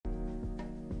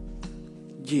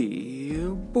Yeah,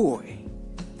 boy.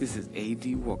 This is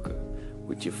A.D. Walker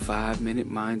with your 5-minute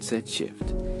mindset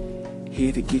shift.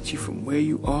 Here to get you from where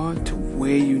you are to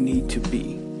where you need to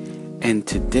be. And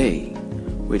today,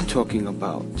 we're talking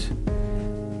about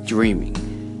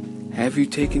dreaming. Have you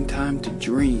taken time to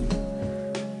dream?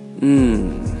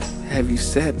 Have you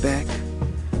sat back,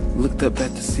 looked up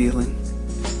at the ceiling,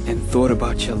 and thought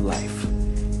about your life?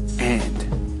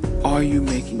 And are you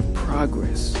making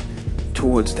progress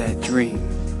towards that dream?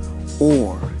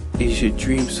 Or is your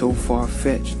dream so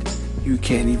far-fetched you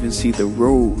can't even see the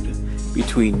road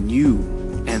between you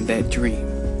and that dream?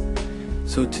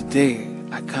 So today,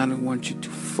 I kind of want you to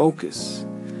focus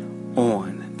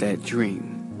on that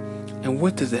dream. And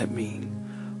what does that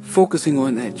mean? Focusing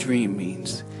on that dream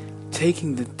means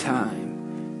taking the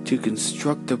time to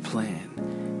construct a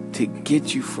plan to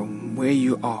get you from where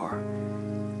you are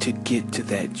to get to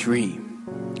that dream.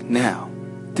 Now,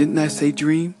 didn't I say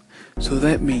dream? So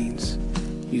that means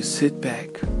you sit back,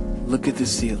 look at the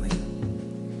ceiling,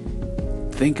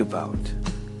 think about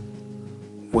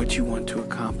what you want to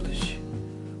accomplish.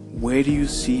 Where do you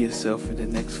see yourself in the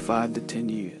next 5 to 10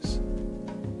 years?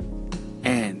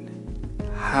 And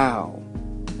how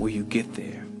will you get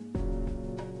there?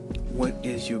 What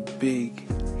is your big,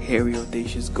 hairy,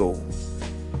 audacious goal?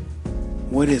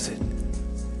 What is it?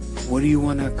 What do you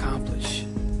want to accomplish?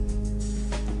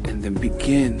 And then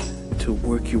begin to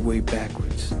work your way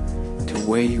backwards to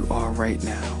where you are right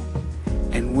now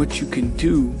and what you can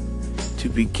do to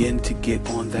begin to get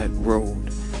on that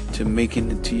road to making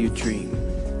it to your dream.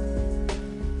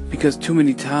 Because too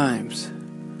many times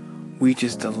we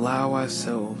just allow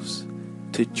ourselves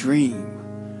to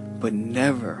dream but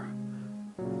never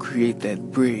create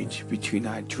that bridge between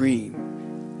our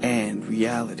dream and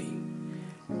reality.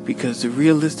 Because the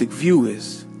realistic view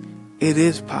is, it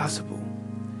is possible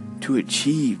to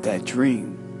achieve that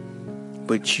dream,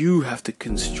 but you have to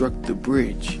construct the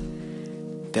bridge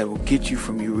that will get you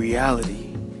from your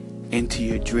reality into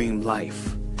your dream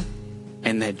life,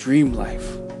 and that dream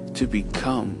life to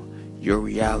become your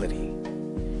reality.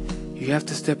 You have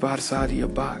to step outside of your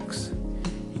box.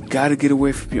 You got to get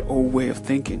away from your old way of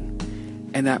thinking.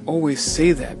 And I always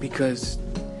say that because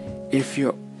if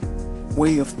your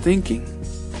way of thinking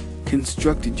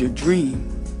constructed your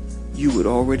dream, you would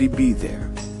already be there.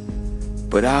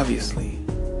 But obviously,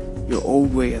 your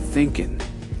old way of thinking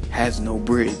has no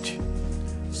bridge.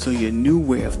 So your new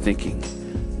way of thinking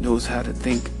knows how to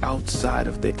think outside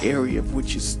of the area of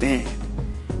which you stand,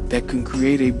 that can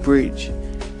create a bridge,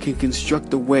 can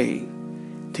construct a way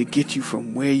to get you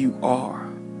from where you are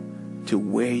to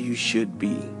where you should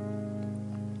be.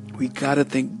 We gotta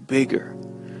think bigger.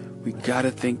 We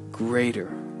gotta think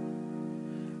greater.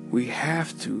 We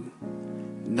have to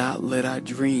not let our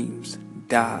dreams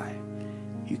die.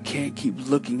 You can't keep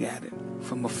looking at it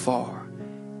from afar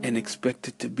and expect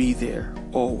it to be there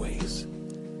always.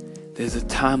 There's a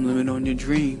time limit on your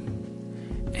dream,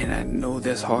 and I know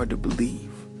that's hard to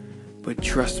believe, but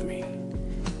trust me,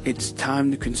 it's time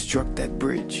to construct that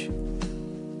bridge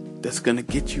that's gonna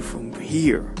get you from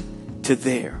here to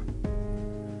there.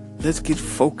 Let's get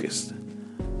focused.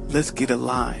 Let's get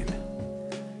aligned.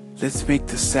 Let's make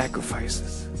the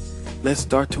sacrifices. Let's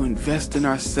start to invest in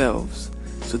ourselves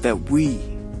so that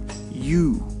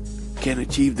you can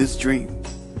achieve this dream.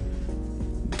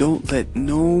 Don't let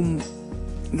no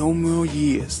more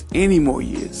years, any more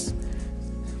years,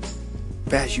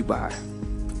 pass you by.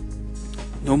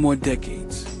 No more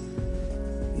decades.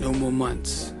 No more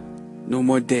months. No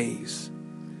more days.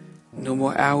 No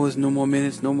more hours, no more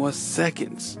minutes, no more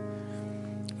seconds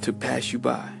to pass you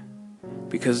by.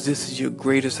 Because this is your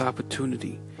greatest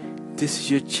opportunity. This is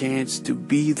your chance to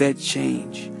be that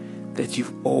change that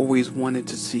you've always wanted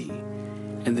to see.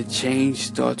 And the change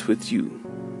starts with you.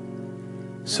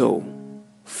 So,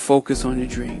 focus on your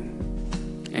dream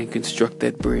and construct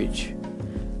that bridge.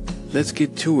 Let's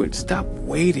get to it. Stop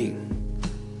waiting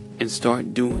and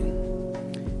start doing.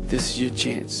 This is your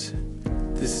chance.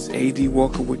 This is A.D.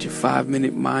 Walker with your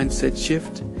 5-minute mindset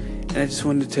shift. And I just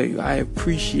wanted to tell you, I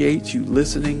appreciate you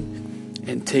listening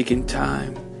and taking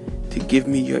time to give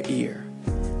me your ear.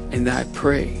 And I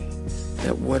pray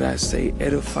that what I say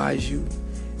edifies you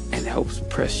and helps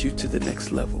press you to the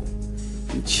next level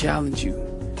and challenge you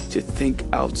to think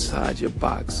outside your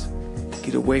box.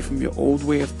 Get away from your old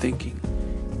way of thinking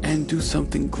and do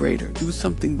something greater, do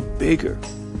something bigger.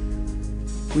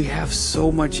 We have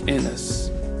so much in us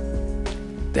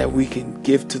that we can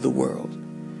give to the world.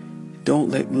 Don't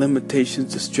let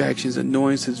limitations, distractions,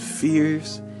 annoyances,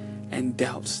 fears, and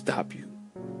doubts stop you.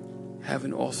 Have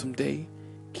an awesome day.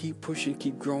 Keep pushing,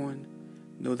 keep growing.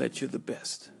 Know that you're the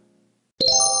best.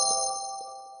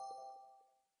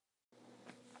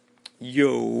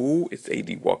 Yo, it's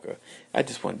AD Walker. I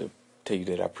just wanted to tell you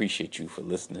that I appreciate you for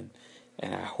listening,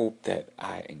 and I hope that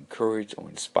I encouraged or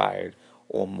inspired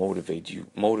or motivated you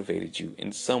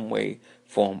in some way,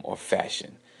 form, or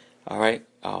fashion. All right.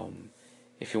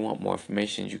 If you want more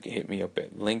information, you can hit me up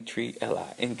at Linktree,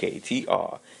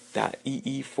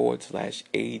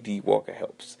 linktr.ee/AD Walker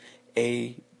Helps.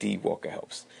 AD Walker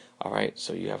Helps. All right.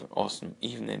 So you have an awesome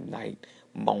evening, night,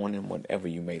 morning, whenever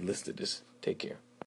you may listen to this. Take care.